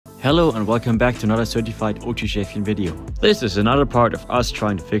Hello and welcome back to another certified OG Chefing video. This is another part of us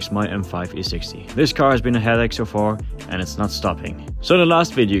trying to fix my M5 E60. This car has been a headache so far and it's not stopping. So in the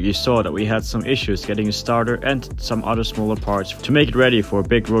last video you saw that we had some issues getting a starter and some other smaller parts to make it ready for a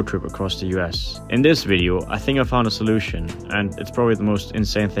big road trip across the US. In this video I think I found a solution, and it's probably the most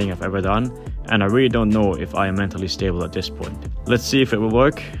insane thing I've ever done, and I really don't know if I am mentally stable at this point. Let's see if it will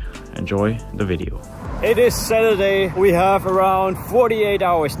work. Enjoy the video. It is Saturday. We have around 48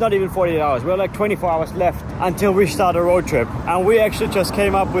 hours, not even 48 hours. We're like 24 hours left until we start a road trip. And we actually just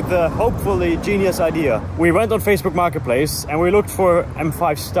came up with a hopefully genius idea. We went on Facebook Marketplace and we looked for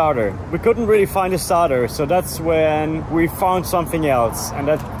M5 starter. We couldn't really find a starter, so that's when we found something else. And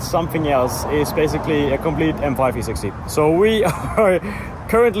that something else is basically a complete M5 E60. So we are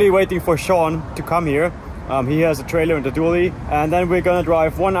currently waiting for Sean to come here. He has a trailer and a dually, and then we're gonna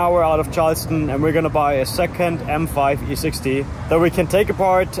drive 1 hour out of Charleston and we're gonna buy a second M5 E60 that we can take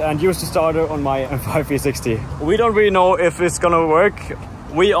apart and use the starter on my M5 E60. We don't really know if it's gonna work.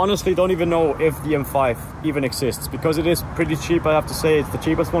 We honestly don't even know if the M5 even exists, because it is pretty cheap, I have to say. It's the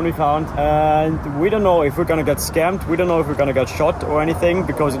cheapest one we found, and we don't know if we're gonna get scammed. We don't know if we're gonna get shot or anything,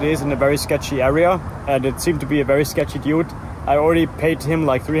 because it is in a very sketchy area and it seemed to be a very sketchy dude. I already paid him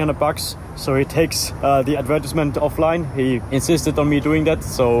like 300 bucks, so he takes the advertisement offline. He insisted on me doing that,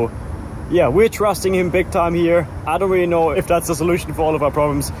 so yeah, we're trusting him big time here. I don't really know if that's the solution for all of our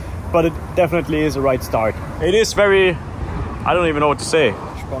problems, but it definitely is a right start. It is very, I don't even know what to say.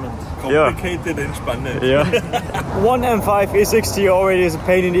 Complicated and spannend. Yeah. One M5 E60 already is a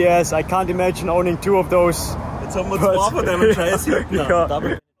pain in the ass. I can't imagine owning two of those. Jetzt haben wir zwei von dem Scheiß hinten.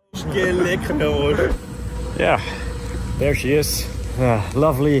 Yeah. There she is,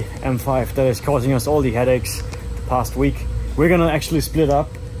 lovely M5 that is causing us all the headaches the past week. We're gonna actually split up,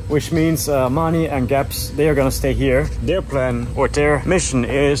 which means Mani and Gaps, they are gonna stay here. Their plan or their mission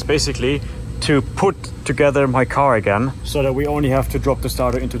is basically to put together my car again, so that we only have to drop the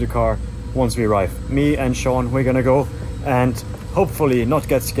starter into the car once we arrive. Me and Sean, we're gonna go and hopefully not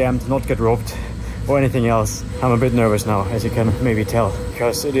get scammed, not get robbed or anything else. I'm a bit nervous now, as you can maybe tell,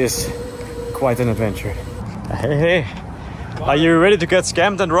 because it is quite an adventure. Hey. Are you ready to get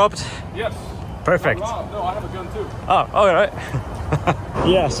scammed and robbed? Yes. Perfect. No, I have a gun too. Oh, all right.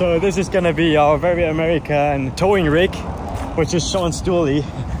 Yeah, so this is gonna be our very American towing rig, which is Sean's dually.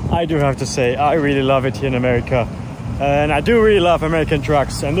 I do have to say, I really love it here in America. And I do really love American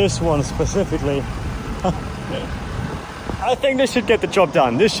trucks, and this one specifically. I think this should get the job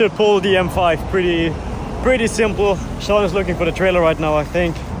done. This should pull the M5 pretty simple. Sean is looking for the trailer right now, I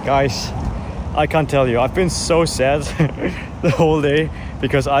think. Guys, I can't tell you, I've been so sad the whole day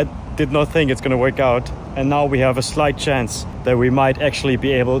because I did not think it's gonna work out, and now we have a slight chance that we might actually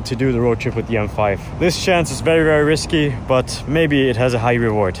be able to do the road trip with the M5. This chance is very, very risky, but maybe it has a high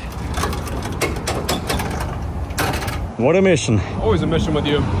reward. What a mission. Always a mission with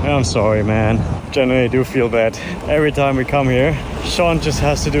you. I'm sorry, man. Genuinely do feel bad. Every time we come here, Sean just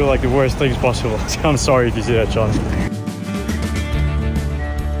has to do like the worst things possible. I'm sorry if you see that, Sean.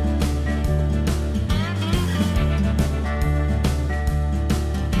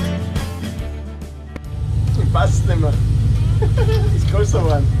 Passt nicht mehr. Ist größer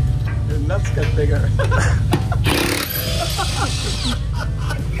geworden. Der Nuts get bigger.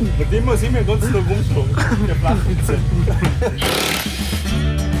 Mit dem muss ich mir ganz noch rumschlagen. Der Flachwitze.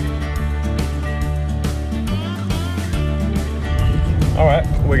 Alright,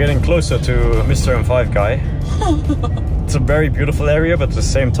 we're getting closer to Mr. M5 guy. It's a very beautiful area, but at the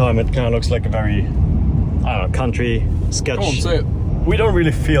same time it kind of looks like a very, I don't know, country sketch. Go on, say it. We don't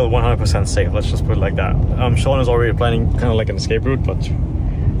really feel 100% safe, let's just put it like that. Sean is already planning kind of like an escape route, but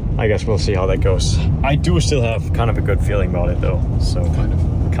I guess we'll see how that goes. I do still have kind of a good feeling about it though, so kind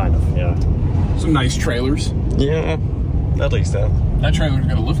of, yeah. Some nice trailers. Yeah, at least that. That trailer's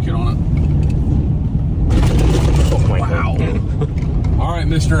got a lift kit on it. Oh my wow. God. All right,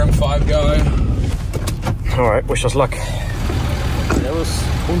 Mr. M5 guy. All right, wish us luck. Servus.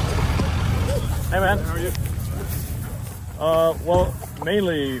 Hey man. How are you? Well,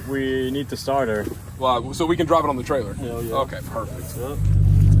 mainly we need the starter. Well, so we can drive it on the trailer? Yeah. Okay, perfect. So,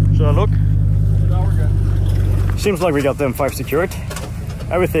 should I look? No, we're good. Seems like we got the M5 secured.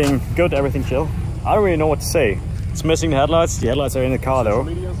 Everything good, everything chill. I don't really know what to say. It's missing the headlights. The headlights are in the car though.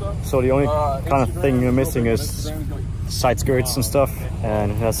 So the only kind of thing we're missing is side skirts and stuff.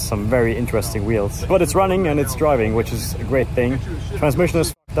 And it has some very interesting wheels. But it's running and it's driving, which is a great thing. Transmission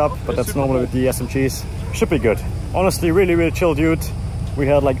is fucked up, but that's normal with the SMGs. Should be good. Honestly, really chill dude. We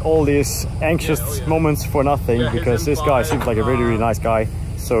had like all these anxious moments for nothing, because this guy seems like a really nice guy.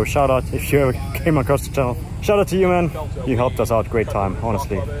 So shout out if you ever came across the channel. Shout out to you, man. You helped us out great time,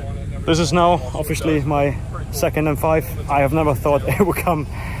 honestly. This is now officially my second M5. I have never thought it would come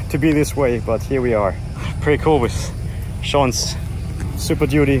to be this way, but here we are. Pretty cool with Sean's Super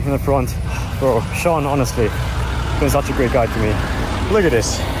Duty in the front. Bro, Sean, honestly, been such a great guy to me. Look at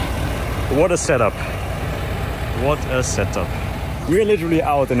this. What a setup. What a setup. We're literally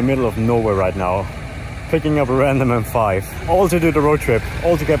out in the middle of nowhere right now, picking up a random M5, all to do the road trip,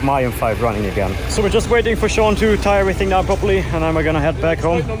 all to get my M5 running again. So we're just waiting for Sean to tie everything down properly, and then we're gonna head back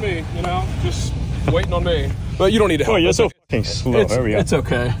home. Waiting on me, you know, just waiting on me. But you don't need to help. Oh, you're so fucking slow. There we go. It's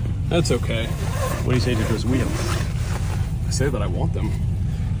okay. That's okay. What do you say to those wheels? I say that I want them.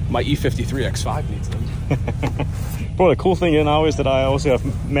 My E53 X5 needs them. Bro, the cool thing now is that I also have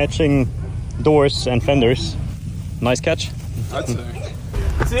matching doors and fenders. Nice catch. I'd say.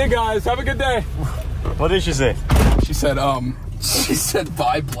 See you guys. Have a good day. What did she say? She said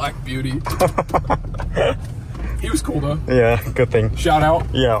bye Black Beauty. He was cool though. Yeah, good thing. Shout out.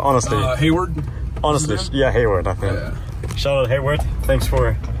 Yeah, honestly. Hayward. Honestly, yeah, Hayward, I think. Yeah. Shout out Hayward. Thanks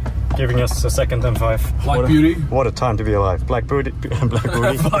for giving us a second M5. Black Beauty. What a time to be alive. Black Booty. Black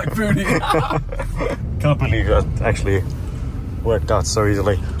Booty. Black Beauty. Can't believe that actually worked out so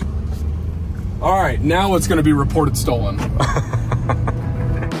easily. All right, now it's going to be reported stolen. Or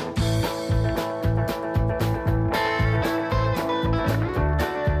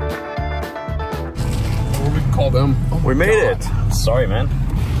we can call them. Oh we made it. Sorry, man.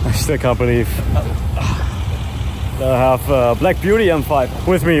 I still can't believe that I have Black Beauty M5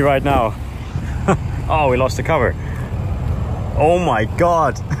 with me right now. Oh, we lost the cover. Oh my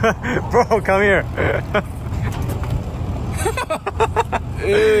god. Bro, come here.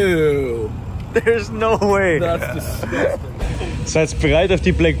 Ew. There's no way. That's disgusting. Seid bereit auf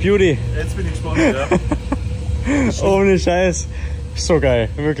die Black Beauty? Jetzt bin ich gespannt, ja. Ohne Scheiß. So geil,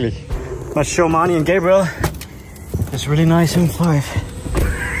 wirklich. Let's show Mani and Gabriel this really nice M5.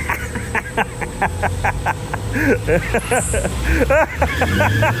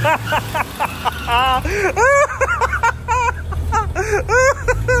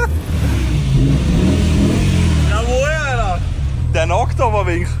 Jawohl, Alter. Der knackt aber ein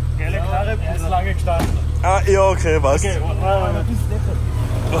wenig. Geile Karre, ist lange gestanden. Ah, ja, okay, was? Okay,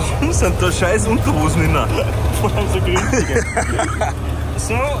 Warum sind da scheiß Unterhosen drin? vor allem so günstige.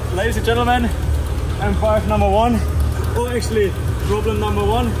 So, ladies and gentlemen, M5 number 1. Oh, actually, problem number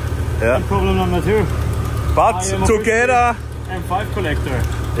 1 Yeah. and problem number 2. But together. M5 collector.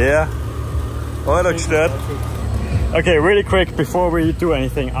 Yeah. Alter, gestört. Okay, really quick, before we do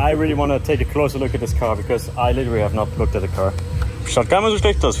anything, I really want to take a closer look at this car because I literally have not looked at the car. Schaut gar nicht so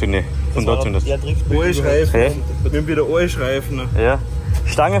schlecht aus, finde ich. Von dort zumindest. Alle Schreifen. Hä? Wir haben wieder alle Schreifen. Ja.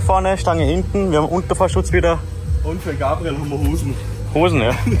 Stange vorne, Stange hinten, wir haben Unterfahrschutz wieder. Und für Gabriel haben wir Hosen. Hosen,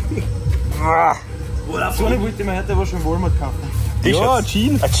 ja. So eine wollte ich mir heute aber schon Walmart kaufen. Ja,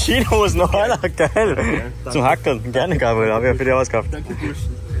 Jeans. Jeanshosen, Alter, geil. Zum Hackern, gerne Gabriel, habe ich ja für dich ausgekauft. Danke,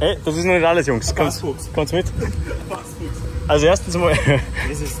 Burschen. Hey, das ist noch nicht alles, Jungs. Kommt's mit? Also erstens mal,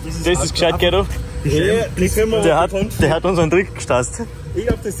 das ist gescheit, Gero. Der hat uns einen Trick gestasst. Ich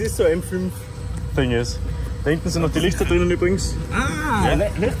glaube, das ist so ein M5. Ding ist. Da hinten sind noch die Lichter drinnen übrigens. Ah, ja.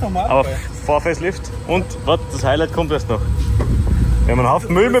 Licht normal. Aber Fahrfacelift. Und was, das Highlight kommt erst noch. Wir haben einen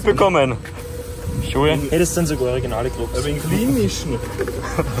Haufen Müll mitbekommen. Schuhe. Hey, das sind sogar originale Clubs. Ein wenig clean mischen.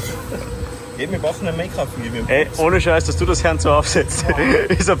 Wir brauchen ein Make-up. Ey, ohne Scheiß, dass du das Herrn so aufsetzt,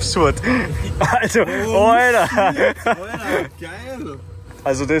 ist absurd. Also, Alter! Alter, geil!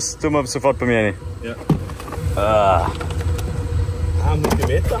 Also das tun wir sofort bei mir rein. Ja. Ah. Ah,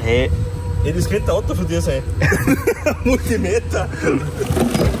 Multimeter? Hey. Hey, das könnte ein Auto von dir sein. Multimeter!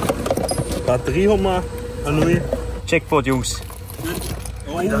 Batterie haben wir, eine neue. Checkboard, Jungs.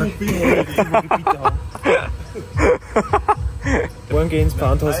 Oh, bitte. Morgen gehen ins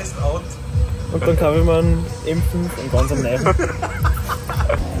Pfandhaus und dann kaufe ich mir einen M5 und ganz am neuen.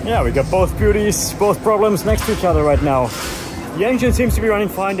 Yeah, we got both beauties, both problems next to each other right now. The engine seems to be running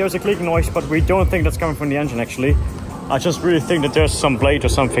fine. There's a clicking noise, but we don't think that's coming from the engine actually. I just really think that there's some blade or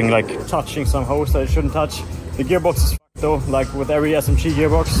something like touching some hose that it shouldn't touch. The gearbox is though, like with every SMG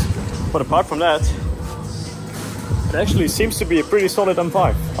gearbox. But apart from that, it actually seems to be a pretty solid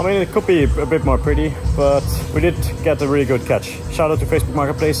M5. I mean, it could be a bit more pretty, but we did get a really good catch. Shout out to Facebook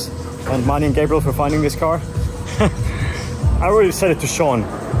Marketplace and Mani and Gabriel for finding this car. I already said it to Sean.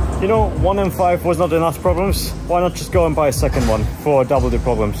 You know, one M5 was not enough problems. Why not just go and buy a second one for double the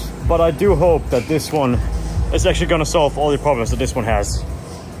problems? But I do hope that this one is actually gonna solve all the problems that this one has.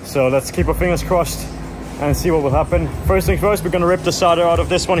 So let's keep our fingers crossed and see what will happen. First things first, we're gonna rip the solder out of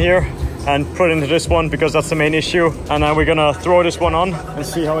this one here and put into this one because that's the main issue. And then we're gonna throw this one on and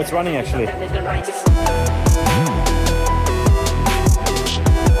see how it's running actually.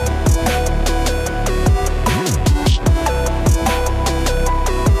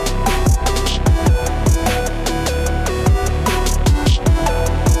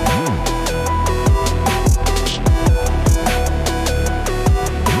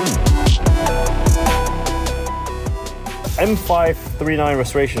 M539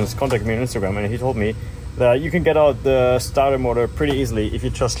 Restorations contacted me on Instagram and he told me that you can get out the starter motor pretty easily if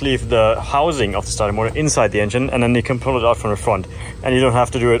you just leave the housing of the starter motor inside the engine, and then you can pull it out from the front and you don't have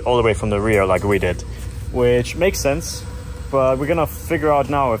to do it all the way from the rear like we did, which makes sense. But we're gonna figure out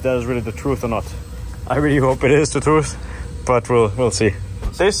now if that is really the truth or not. I really hope it is the truth, but we'll see.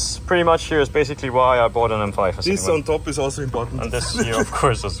 This pretty much here is basically why I bought an M5. This on top is also important. And this here of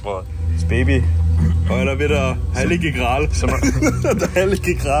course as well. This baby. Alter, wie der heilige Gral. Der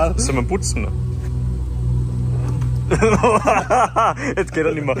heilige Gral. Sollen wir putzen? Jetzt geht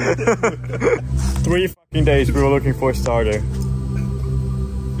er nicht mehr. 3 fucking days we were looking for a starter.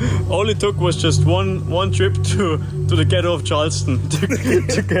 All it took was just one trip to the ghetto of Charleston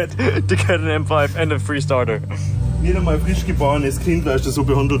to get an M5 and a free starter. Nicht einmal frisch geborenes Kind, weißt du, so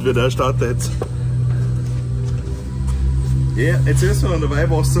behandelt wie der Starter jetzt. Ja, jetzt müssen wir an der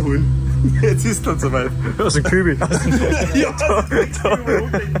Weihwasser holen. Jetzt ist dann soweit. Aus dem Kübel. Ja,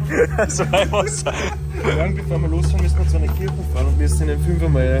 das Weihwasser. Morgen, bevor wir losfahren, müssen wir zu einer Kirche fahren und müssen den 5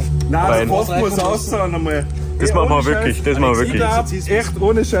 einmal. Nein, der Kopf muss aussehen einmal. Das machen wir wirklich, das machen wir wirklich. Ich glaub, echt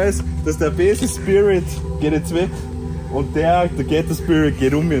ohne Scheiß, dass der beste Spirit geht jetzt weg und der Ghetto Spirit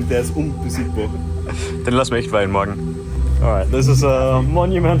geht um und der ist unbesiegbar. Den lassen wir echt weinen morgen. Alright, this is a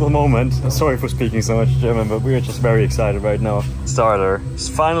monumental moment. Sorry for speaking so much German, but we are just very excited right now. Starter is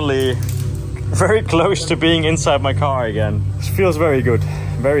finally very close to being inside my car again. It feels very good.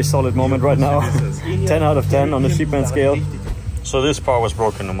 Very solid moment right now. 10 out of 10 on the sheepman scale. So this part was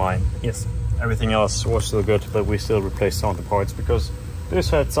broken on mine. Yes. Everything else was still good, but we still replaced some of the parts because this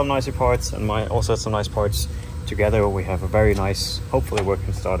had some nicer parts and mine also had some nice parts. Together we have a very nice, hopefully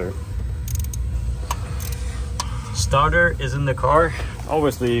working starter. Starter is in the car.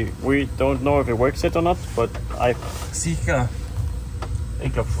 Obviously, we don't know if it works yet or not, but Sicher.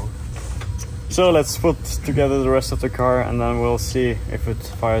 Ich glaube schon. So let's put together the rest of the car and then we'll see if it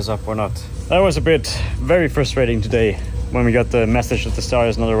fires up or not. That was a bit very frustrating today when we got the message that the starter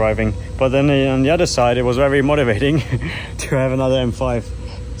is not arriving. But then on the other side, it was very motivating to have another M5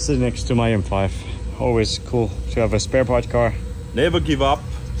 sitting next to my M5. Always cool to have a spare part car. Never give up,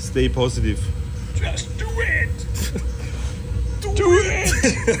 stay positive. Just do it! Do it!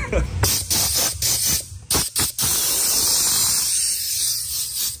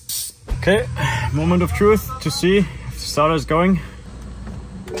 Okay, moment of truth to see if the starter is going.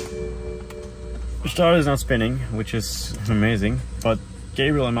 The starter is not spinning, which is amazing, but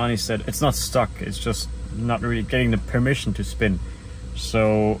Gabriel and Mani said it's not stuck, it's just not really getting the permission to spin.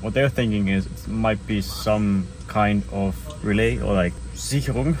 So what they're thinking is it might be some kind of relay or like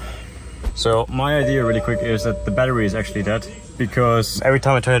Sicherung. So my idea really quick is that the battery is actually dead, because every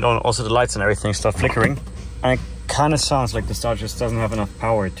time I turn it on, also the lights and everything start flickering, and it kind of sounds like the starter just doesn't have enough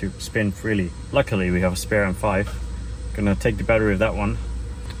power to spin freely. Luckily we have a spare M5. Gonna take the battery of that one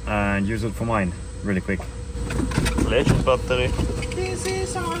and use it for mine really quick. Legend battery. This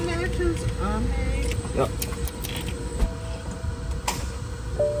is our legends army. Ja.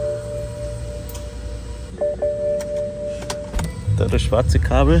 Da das schwarze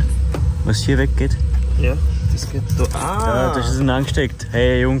Kabel, was hier weggeht. Ja, das geht da. Da, das ist angesteckt.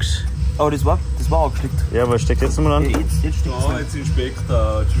 Hey Jungs. Oh, das war angesteckt. Ja, was steckt jetzt nochmal an? Ja, jetzt steckt Oh, jetzt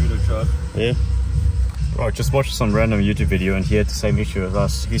Inspektor, schon wieder geschaut. Yeah. Oh, I just watched some random YouTube video and he had the same issue as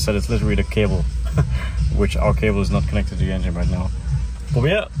us. He said it's literally the cable, which our cable is not connected to the engine right now.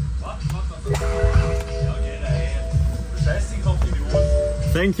 Probier!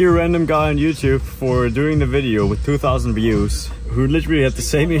 Thank you random guy on YouTube for doing the video with 2,000 views, who literally had the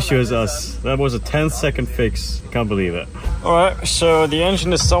same issue as us. That was a 10-second fix. Can't believe it. Alright, so the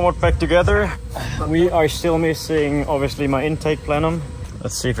engine is somewhat back together. We are still missing obviously my intake plenum.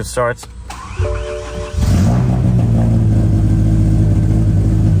 Let's see if it starts.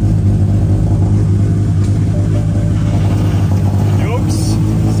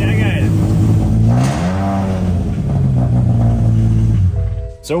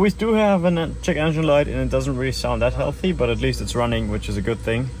 So we do have a check engine light and it doesn't really sound that healthy, but at least it's running, which is a good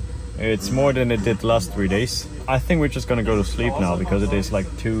thing. It's more than it did the last 3 days. I think we're just gonna go to sleep now because it is like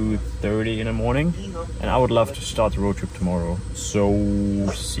 2:30 in the morning and I would love to start the road trip tomorrow. So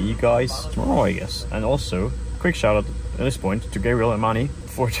see you guys tomorrow, I guess. And also quick shout out at this point to Gabriel and Mani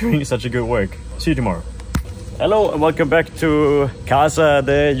for doing such a good work. See you tomorrow. Hello and welcome back to Casa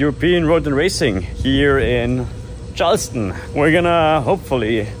de European Road and Racing here in Charleston. We're gonna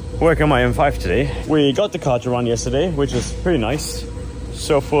hopefully work on my M5 today. We got the car to run yesterday, which is pretty nice.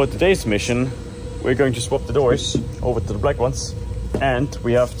 So for today's mission, we're going to swap the doors over to the black ones, and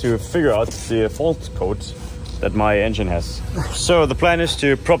we have to figure out the fault code that my engine has. So the plan is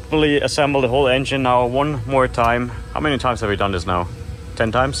to properly assemble the whole engine now one more time. How many times have we done this now?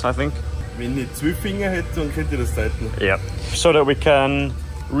 10 times, I think. Wenn ich 12 Finger hätte, dann könnte ich das tighten. Yeah. So that we can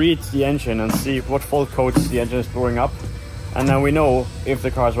read the engine and see what fault codes the engine is throwing up. And then we know if the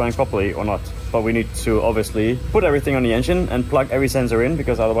car is running properly or not. But we need to obviously put everything on the engine and plug every sensor in,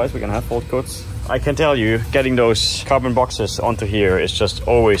 because otherwise we're gonna have fault codes. I can tell you, getting those carbon boxes onto here is just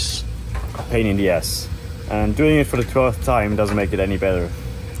always a pain in the ass. And doing it for the 12th time doesn't make it any better.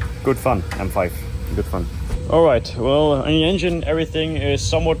 Good fun, M5, good fun. Alright, well, on the engine everything is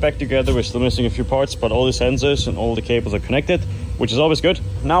somewhat back together. We're still missing a few parts, but all the sensors and all the cables are connected, which is always good.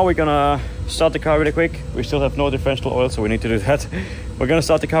 Now we're gonna start the car really quick. We still have no differential oil, so we need to do that. We're gonna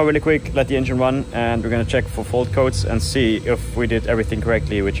start the car really quick, let the engine run, and we're gonna check for fault codes and see if we did everything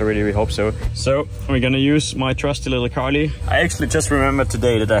correctly, which I really hope so. So we're gonna use my trusty little Carly. I actually just remembered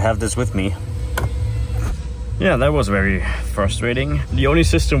today that I have this with me. Yeah, that was very frustrating. The only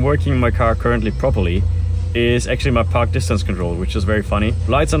system working in my car currently properly is actually my park distance control, which is very funny.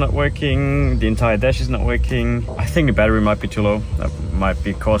 Lights are not working, the entire dash is not working. I think the battery might be too low. That might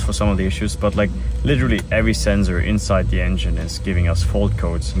be cause for some of the issues, but like literally every sensor inside the engine is giving us fault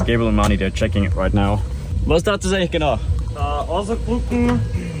codes. And Gabriel and Mani, they're checking it right now. Was das eigentlich genau? Außerdrücken.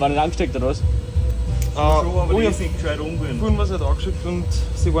 War nicht angesteckt oder was? Aber die sind gescheit umgehen. Vorhin war es halt angeschickt und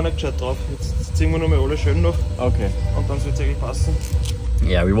sie war nicht gescheit drauf. Jetzt ziehen wir nochmal alle schön noch. Okay. Und dann soll es eigentlich passen.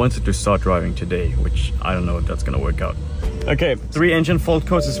 Yeah, we wanted to start driving today, which I don't know if that's gonna work out. Okay, 3 engine fault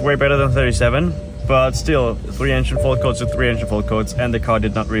codes is way better than 37, but still 3 engine fault codes with 3 engine fault codes, and the car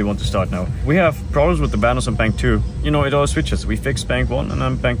did not really want to start now. We have problems with the banners on bank 2. You know, it always switches. We fix bank 1 and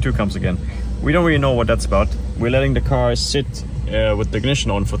then bank 2 comes again. We don't really know what that's about. We're letting the car sit with the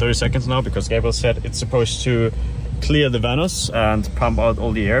ignition on for 30 seconds now, because Gabriel said it's supposed to clear the vanos and pump out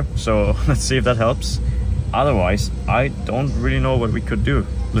all the air. So let's see if that helps. Otherwise, I don't really know what we could do.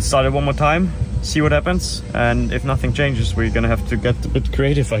 Let's start it one more time, see what happens, and if nothing changes, we're gonna have to get a bit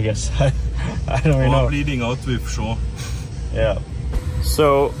creative, I guess. I don't really know. Bleeding out with Sean. Yeah.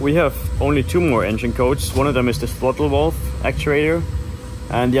 So we have only 2 more engine codes. One of them is the throttle valve actuator,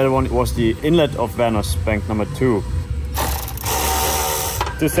 and the other one was the inlet of vanos bank number 2.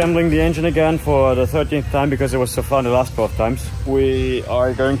 Disassembling the engine again for the 13th time, because it was so fun the last 12 times. We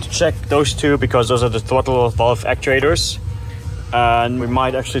are going to check those 2, because those are the throttle valve actuators, and we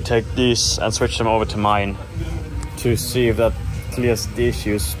might actually take these and switch them over to mine to see if that clears the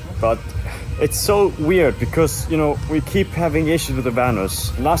issues. But it's so weird, because you know, we keep having issues with the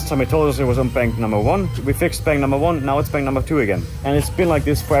vanos. Last time it told us it was on bank number 1. We fixed bank number 1, now it's bank number 2 again, and it's been like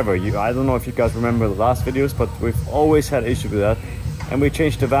this forever. I don't know if you guys remember the last videos, but we've always had issues with that. And we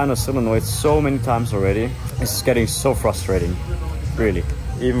changed the vanos solenoid so many times already. It's getting so frustrating, really,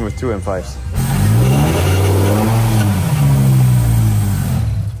 even with 2 M5s.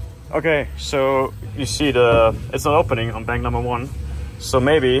 Okay, so you see it's not opening on bank number 1. So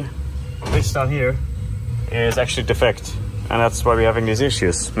maybe this down here is actually defect, and that's why we're having these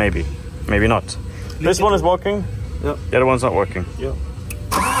issues. Maybe, maybe not. This one is working. Yeah. The other one's not working. Yeah.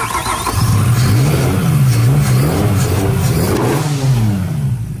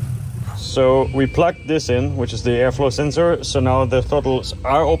 So we plugged this in, which is the airflow sensor. So now the throttles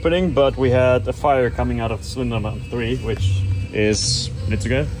are opening, but we had a fire coming out of cylinder number 3, which is nicht so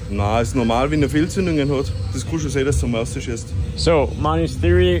good. Nein, ist normal, wenn er Fehlzündungen hat. Das kann schon sein, dass er mal rausschießt. So Mani's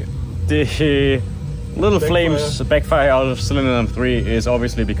theory, the little flames backfire out of cylinder number 3 is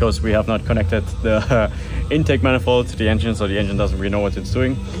obviously because we have not connected the intake manifold to the engine, so the engine doesn't really know what it's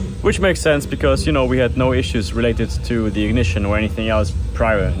doing. Which makes sense, because you know, we had no issues related to the ignition or anything else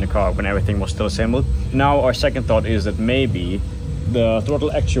prior in the car when everything was still assembled. Now our second thought is that maybe the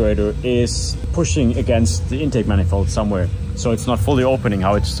throttle actuator is pushing against the intake manifold somewhere, so it's not fully opening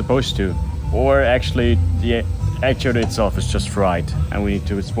how it's supposed to. Or actually the actuator itself is just fried, and we need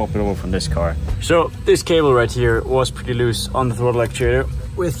to swap it over from this car. So this cable right here was pretty loose on the throttle actuator.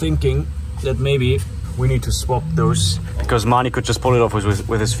 We're thinking that maybe we need to swap those, because Mani could just pull it off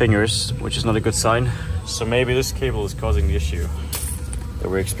with his fingers, which is not a good sign. So maybe this cable is causing the issue that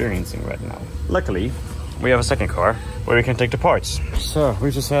we're experiencing right now. Luckily, we have a second car where we can take the parts. So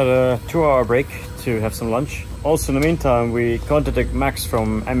we just had a 2-hour break to have some lunch. Also in the meantime, we contacted Max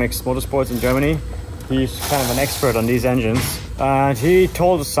from MX Motorsports in Germany. He's kind of an expert on these engines. And he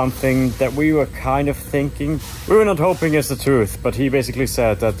told us something that we were kind of thinking. We were not hoping it's the truth, but he basically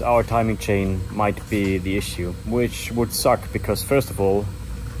said that our timing chain might be the issue, which would suck because first of all,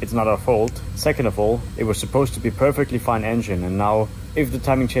 it's not our fault. Second of all, it was supposed to be perfectly fine engine, and now if the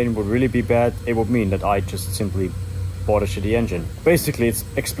timing chain would really be bad, it would mean that I just simply bought a shitty engine. Basically, it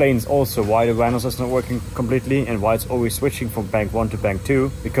explains also why the Vanos is not working completely and why it's always switching from bank 1 to bank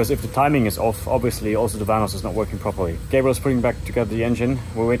 2, because if the timing is off, obviously also the Vanos is not working properly. Gabriel's putting back together the engine.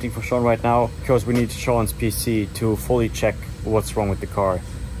 We're waiting for Sean right now because we need Sean's PC to fully check what's wrong with the car,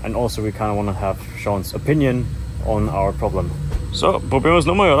 and also we kind of want to have Sean's opinion on our problem. So, probieren wir es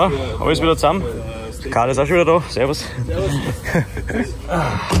nochmal, oder? Alles wieder zusammen? Karl ist auch schon wieder da. Servus.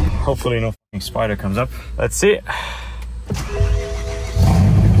 Hopefully no fucking spider comes up. Let's see.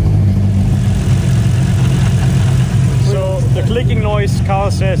 So the clicking noise,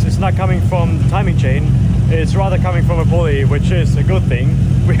 Carl says, is not coming from the timing chain. It's rather coming from a pulley, which is a good thing.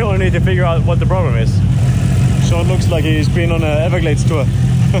 We only need to figure out what the problem is. So it looks like he's been on an Everglades tour.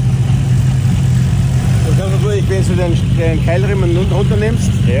 Wenn du den Keilriemen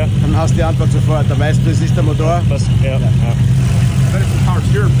runternimmst, Ja. dann hast du die Antwort sofort. Da weißt du, es ist der Motor. Was? Ja. But it's the power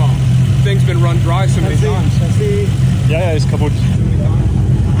steering pump. Thing's been run dry so many times. Ja, ist kaputt.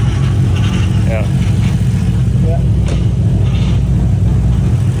 Ja.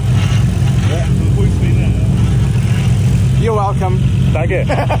 You're welcome. Danke.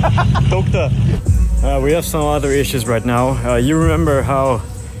 Doctor. We have some other issues right now. You remember how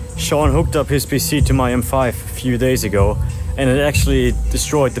Sean hooked up his PC to my M5 a few days ago, and it actually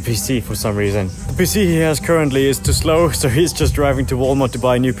destroyed the PC for some reason. The PC he has currently is too slow, so he's just driving to Walmart to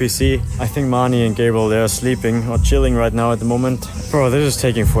buy a new PC. I think Mani and Gabriel, they're sleeping or chilling right now at the moment. Bro, this is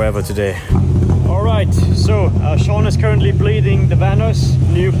taking forever today. Alright, so Sean is currently bleeding the Vanos.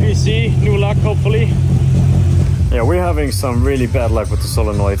 New PC, new luck hopefully. Yeah, we're having some really bad luck with the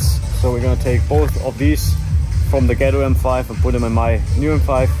solenoids. So we're gonna take both of these from the Ghetto M5 and put them in my new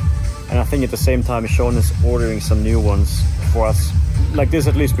M5. And I think at the same time Sean is ordering some new ones for us. Like this,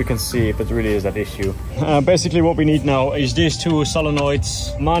 at least we can see if it really is that issue. Basically what we need now is these two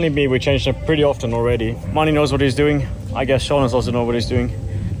solenoids. Mani and me, we changed them pretty often already. Mani knows what he's doing. I guess Sean also knows what he's doing.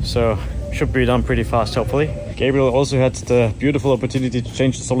 So should be done pretty fast, hopefully. Gabriel also had the beautiful opportunity to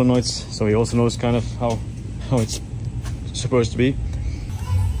change the solenoids, so he also knows kind of how it's supposed to be.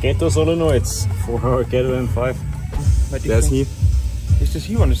 Ghetto solenoids for our Ghetto M5. There's he. Ist das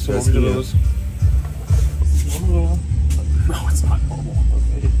hier oder ist das wieder los? No, it's not normal.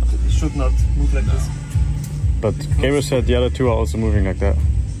 Okay. It should not move like this. But Gabriel said the other two are also moving like that.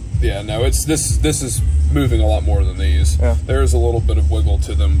 Yeah, no, it's this is moving a lot more than these. Yeah. There is a little bit of wiggle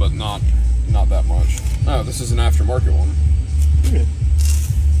to them, but not that much. Oh, this is an aftermarket one.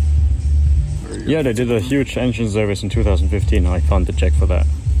 Yeah, they did a huge engine service in 2015. I found the check for that,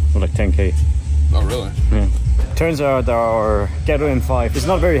 for like 10k. Oh, really? Yeah. Turns out our Ghetto M5 is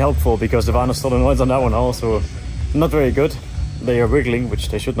not very helpful because the Vanos solenoids on that one are also not very good. They are wiggling, which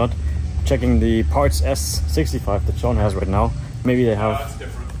they should not. Checking the parts S65 that Sean has right now. Maybe they have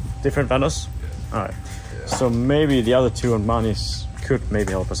different Vanos. Alright. So maybe the other two on Mani's could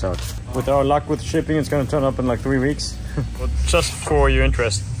maybe help us out. With our luck with shipping, it's gonna turn up in like 3 weeks. But just for your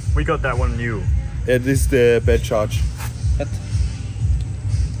interest, we got that one new. It is the bad charge.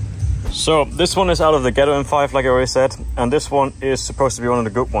 So this one is out of the Ghetto M5, like I already said, and this one is supposed to be one of the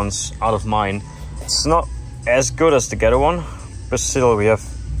good ones out of mine. It's not as good as the Ghetto one, but still we have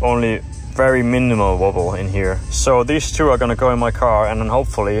only very minimal wobble in here. So these two are gonna go in my car, and then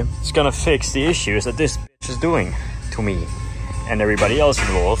hopefully it's gonna fix the issues that this bitch is doing to me and everybody else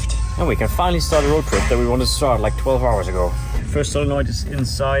involved. And we can finally start a road trip that we wanted to start like 12 hours ago. First solenoid is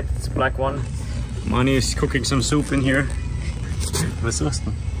inside, it's a black one. Mani is cooking some soup in here. Was ist das?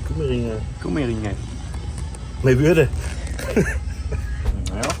 Gummiringe. Gummiringe. Eine Würde.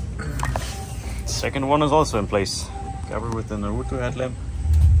 Yeah. Second one is also in place. Covered with the Naruto headlamp.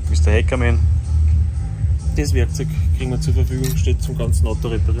 Mr. Hey, come in. Das Werkzeug kriegen wir zur Verfügung, steht zum ganzen Auto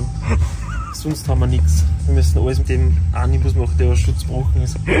reparieren. Sonst haben wir nichts. Wir müssen alles mit dem Anibus machen, der Schutz brauchen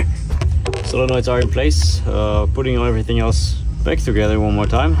ist. Solenoids are in place. Putting everything else back together one more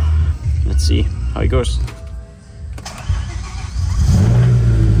time. Let's see how it goes.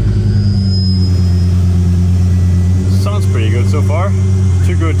 Sounds pretty good so far.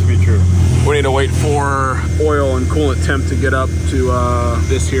 Too good to be true. We need to wait for oil and coolant temp to get up to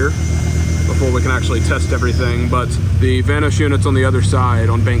this here before we can actually test everything. But the Vanos units on the other side,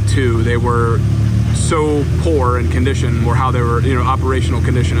 on bank 2, they were so poor in condition, or how they were, you know, operational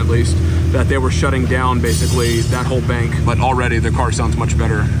condition at least, that they were shutting down basically that whole bank. But already the car sounds much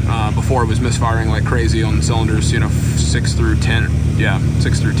better. Before it was misfiring like crazy on the cylinders, you know, 6 through 10. Yeah,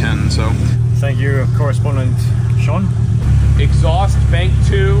 6 through 10, so. Thank you, correspondent Sean. Exhaust bank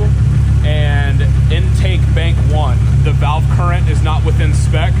 2 and intake bank 1. The valve current is not within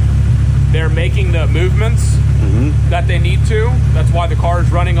spec. They're making the movements that they need to. That's why the car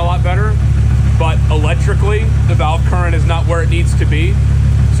is running a lot better. But electrically, the valve current is not where it needs to be.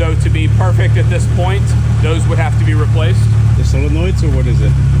 So to be perfect at this point, those would have to be replaced. The solenoids, or what is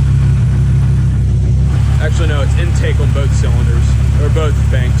it? Actually, no, it's intake on both cylinders, or both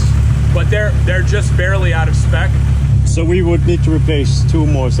banks. But they're just barely out of spec. So we would need to replace 2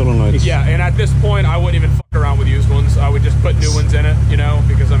 more solenoids. Yeah, and at this point, I wouldn't even fuck around with used ones. I would just put new ones in it, you know,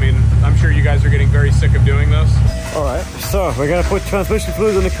 because I mean, I'm sure you guys are getting very sick of doing this. All right, so we're gonna put transmission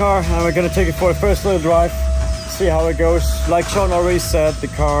fluid in the car and we're gonna take it for a first little drive, see how it goes. Like Sean already said, the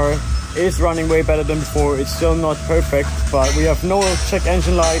car is running way better than before. It's still not perfect, but we have no check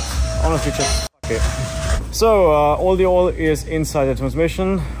engine light. Honestly, just fuck it. So all the oil is inside the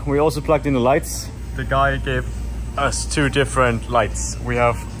transmission. We also plugged in the lights. The guy gave us 2 different lights. We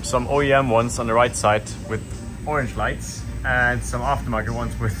have some OEM ones on the right side with orange lights and some aftermarket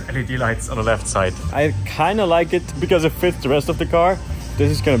ones with LED lights on the left side. I kind of like it because it fits the rest of the car.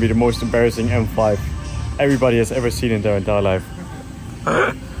 This is going to be the most embarrassing M5 everybody has ever seen in their entire life.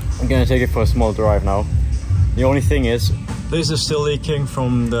 I'm going to take it for a small drive now. The only thing is, this is still leaking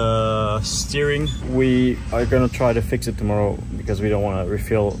from the steering. We are going to try to fix it tomorrow because we don't want to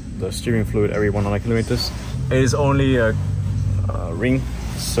refill the steering fluid every 100 kilometers. It is only a ring,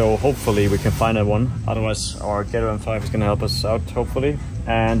 so hopefully we can find that one. Otherwise our Ghetto M5 is going to help us out, hopefully.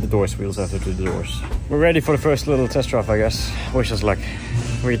 And the doors, we also have to do the doors. We're ready for the first little test drive, I guess. Wish us luck.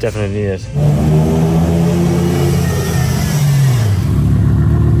 We definitely need it.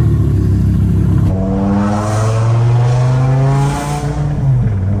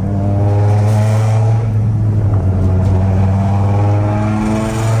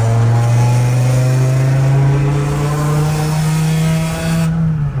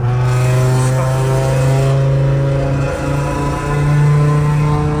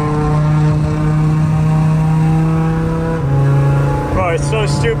 So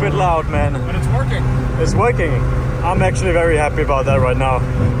stupid loud, man. But it's working. It's working. I'm actually very happy about that right now.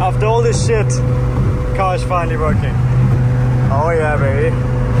 After all this shit, the car is finally working. Oh yeah, baby.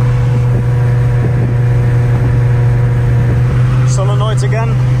 Solenoids again.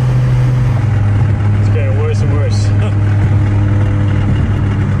 It's getting worse and worse.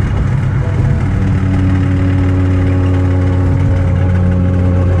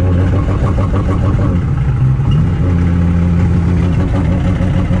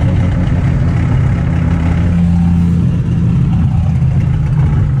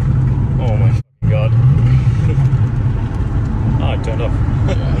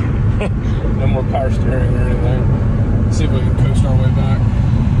 No more power steering or anything. Let's see if we can coast our way back.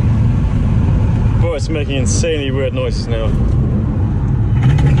 Boy, it's making insanely weird noises now. Oh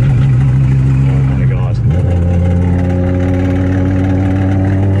my god.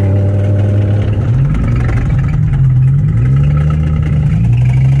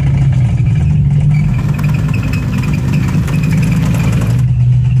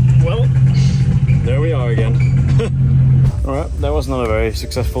 Well, there we are again. Alright, that was not a very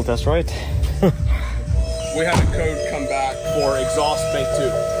successful test ride. We had a code come back for exhaust bank 2,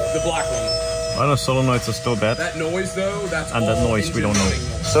 the black one. I know solenoids are still bad. That noise though, that's and all that noise we don't know.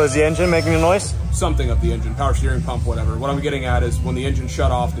 noise. So is the engine making a noise? Something of the engine, power steering pump, whatever. What I'm getting at is when the engine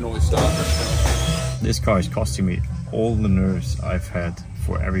shut off, the noise stopped. This car is costing me all the nerves I've had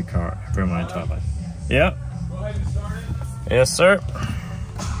for every car ever in my entire life. Yeah. Go ahead and start it. Yes, sir.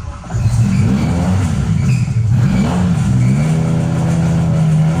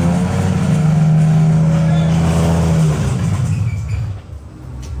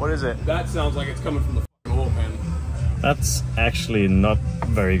 What is it? That sounds like it's coming from the fucking oil pan. That's actually not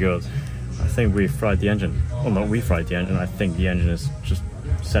very good. I think we fried the engine. Well, no, we fried the engine. I think the engine is just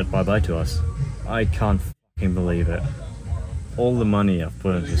said bye-bye to us. I can't fucking believe it. All the money I've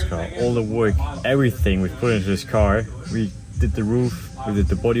put into this car, all the work, everything we've put into this car. We did the roof, we did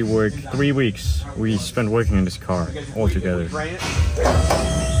the body work. 3 weeks we spent working in this car all together.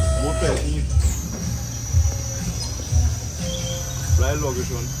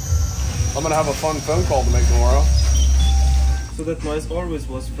 I'm gonna have a fun phone call to make tomorrow. So that noise always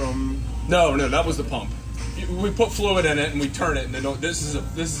was from... No, that was the pump. We put fluid in it and we turn it, and this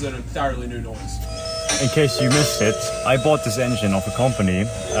is an entirely new noise. In case you missed it, I bought this engine off a company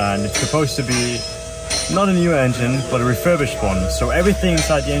and it's supposed to be not a new engine, but a refurbished one. So everything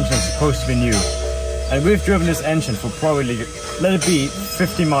inside the engine is supposed to be new. And we've driven this engine for probably, let it be,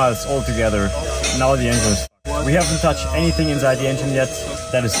 50 miles altogether. Now the engine is fucked. We haven't touched anything inside the engine yet.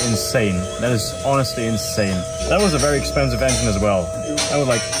 That is insane. That is honestly insane. That was a very expensive engine as well. That was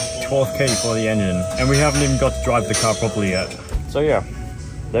like 12k for the engine. And we haven't even got to drive the car properly yet. So yeah,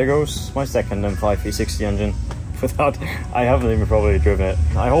 there goes my second M5 E60 engine. I haven't even probably driven it.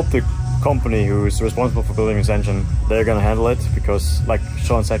 I hope the company who's responsible for building this engine, they're gonna handle it, because like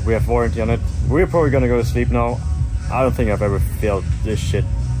Sean said, we have warranty on it. We're probably gonna go to sleep now. I don't think I've ever felt this shit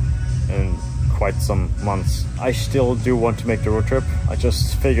in quite some months. I still do want to make the road trip. I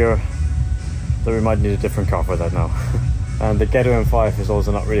just figure that we might need a different car for that now. And the Ghetto M5 is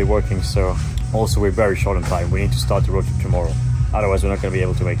also not really working, so also we're very short on time. We need to start the road trip tomorrow. Otherwise we're not gonna be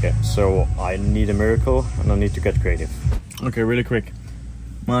able to make it. So I need a miracle and I need to get creative. Okay, really quick.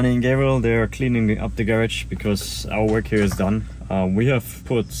 Mani and Gabriel, they're cleaning up the garage because our work here is done. We have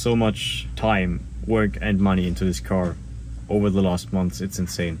put so much time, work and money into this car over the last months. It's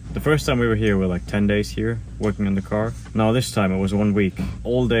insane. The first time we were here, we were like 10 days here working on the car. Now this time it was 1 week.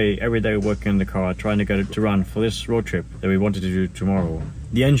 All day, every day working on the car, trying to get it to run for this road trip that we wanted to do tomorrow.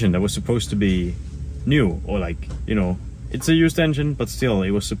 The engine that was supposed to be new, or like, you know, it's a used engine, but still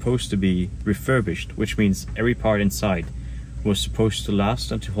it was supposed to be refurbished, which means every part inside was supposed to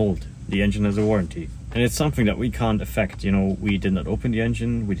last and to hold. The engine has a warranty. And it's something that we can't affect, you know. We did not open the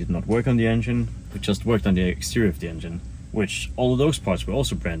engine, we did not work on the engine, we just worked on the exterior of the engine, which all of those parts were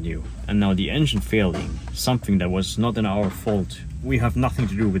also brand new. And now the engine failing, something that was not in our fault, we have nothing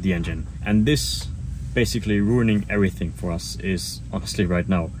to do with the engine. And this basically ruining everything for us is honestly right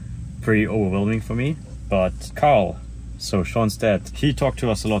now pretty overwhelming for me. But Carl, so Sean's dad, he talked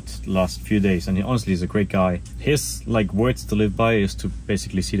to us a lot the last few days, and he honestly is a great guy. His like words to live by is to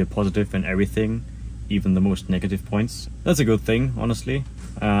basically see the positive in everything, even the most negative points. That's a good thing, honestly.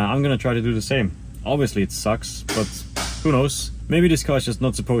 I'm gonna try to do the same. Obviously it sucks, but who knows? Maybe this car is just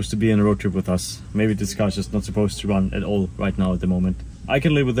not supposed to be in a road trip with us. Maybe this car is just not supposed to run at all right now at the moment. I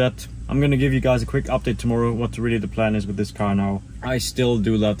can live with that. I'm gonna give you guys a quick update tomorrow what really the plan is with this car now. I still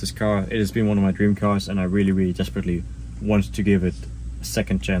do love this car. It has been one of my dream cars, and I really desperately want to give it a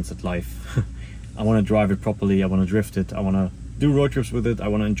second chance at life. I want to drive it properly, I want to drift it, I want to do road trips with it, I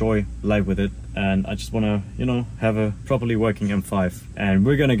want to enjoy life with it, and I just want to, you know, have a properly working M5. And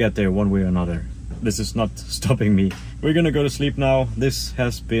we're gonna get there one way or another. This is not stopping me. We're gonna go to sleep now. This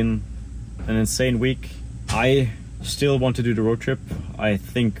has been an insane week. I still want to do the road trip. I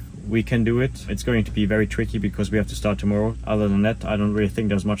think we can do it. It's going to be very tricky because we have to start tomorrow. Other than that, I don't really think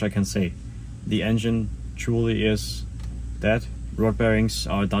there's much I can say. The engine truly is dead. Rod bearings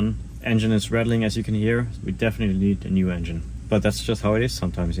are done. Engine is rattling, as you can hear. We definitely need a new engine. But that's just how it is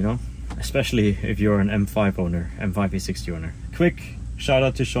sometimes, you know? Especially if you're an M5 owner, M5 E60 owner. Quick shout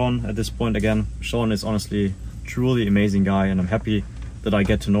out to Sean at this point again. Sean is honestly truly amazing guy, and I'm happy that I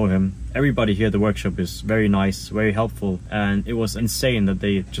get to know him. Everybody here at the workshop is very nice, very helpful, and it was insane that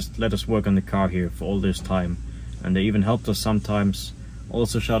they just let us work on the car here for all this time. And they even helped us sometimes.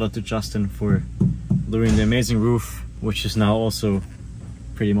 Also shout out to Justin for doing the amazing roof, which is now also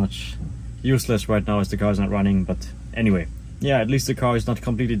pretty much useless right now as the car is not running. But anyway, yeah, at least the car is not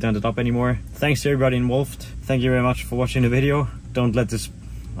completely dented up anymore. Thanks to everybody involved. Thank you very much for watching the video. Don't let this,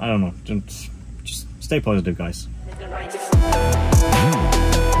 I don't know, just stay positive, guys.